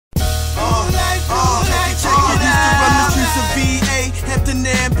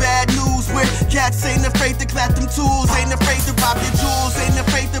Cats ain't afraid to clap them tools, ain't afraid to rob your jewels, ain't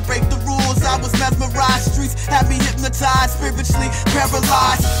afraid to break the rules. I was mesmerized, streets had me hypnotized, spiritually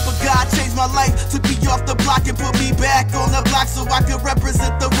paralyzed. But God changed my life, took me off the block and put me back on the block so I could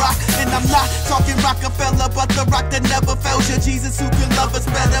represent the rock. And I'm not talking Rockefeller, but the rock that never fails you. Jesus who can love us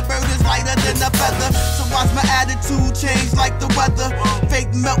better, burdens lighter than a feather. So watch my attitude change like the weather.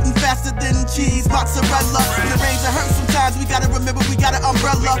 Faith melting faster than cheese, mozzarella. When it rains it hurts sometimes, we gotta remember we got an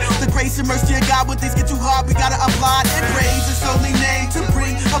umbrella. The grace and mercy of God, when things get too hard, we gotta apply and praise His holy name to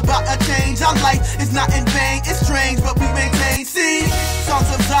bring about a change. Our life is not in vain, it's strange, but we maintain. See, songs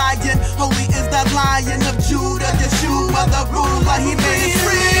of Zion, holy is the Lion of Judah, Yeshua the ruler, He made us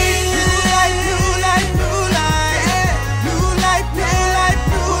free. New life, new life, new life, new life, new life,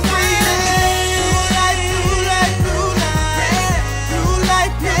 new freedom. New life, new life, new life, new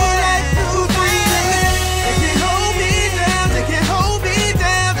life, new life, new freedom. They can't hold me down, they can't hold me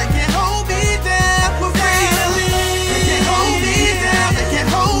down, they can't hold me down. We're freedom. They can't hold me down, they can't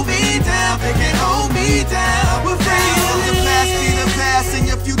hold me down, they can't hold me down. We're freedom. The past be the past and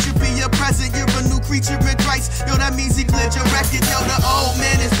your future be your present. You're a new creature in Christ. Yo, that means He cleared your record. Yo, the old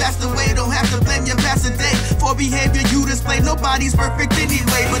man is passed away. Don't have to blame your past today for behavior you display. Nobody's perfect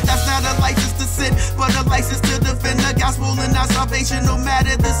anyway, but that's not a license to sin, but a license to defend the gospel and our salvation, no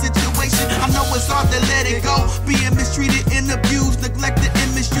matter the situation. I know it's hard to let it go, being mistreated and abused, neglected and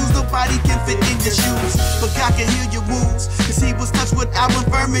misused. Nobody can fit in your shoes, but God can heal your wounds, cause He was touched with our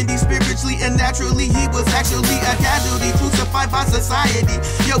infirmity. Spiritually and naturally, He was actually a casualty, crucified by society.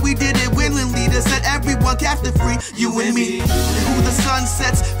 Yo, we did it willingly to set everyone captive free, you and me. And who the sun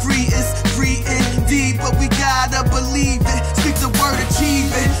sets free is free indeed, but we gotta believe it, speak the word,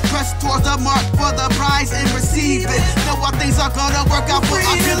 achieve it, press towards the mark for the prize and receive it. Know all things are gonna work out for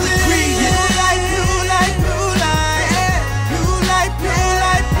our good degree. New life, new life, new life, new life, new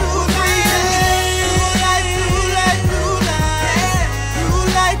life, new freedom. New life, new life, new life, new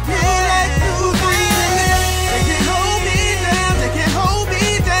life, new life, new freedom. They can't hold me down, they can't hold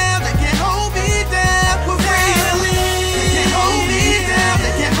me down, they can't hold me down. We're freedom. They can't hold me down,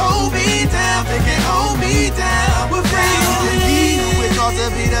 they can't hold me down, they can't hold me down. We're freedom. To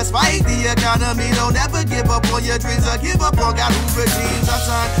be despite the economy, don't ever give up on your dreams or give up on God who redeems our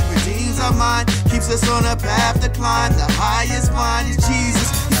time, redeems our mind, keeps us on a path to climb. The highest mind is Jesus.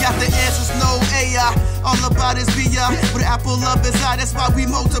 He got the answers, no AI. All about His BI. With an apple of His eye, that's why we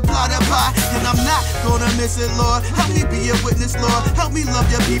multiply the pie. And I'm not gonna miss it, Lord. Help me be a witness, Lord. Help me love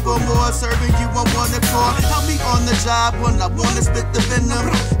your people more, serving you on one accord. Help me on the job when I wanna spit the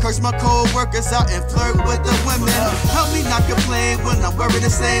venom. Curse my co-workers out and flirt with the women. Help me not complain when I'm wearing the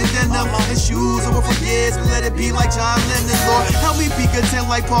same denim and shoes over for years, but let it be like John Lennon, Lord. Help me be content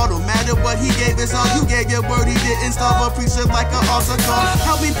like Paul, no matter what He gave us all. You gave your word, He didn't starve a preacher like an altar call.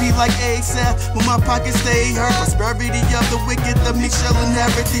 Help me be like Asaph when my pockets stay hurt. Prosperity of the wicked, the meek shall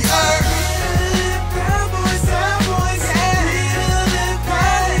inherit the earth.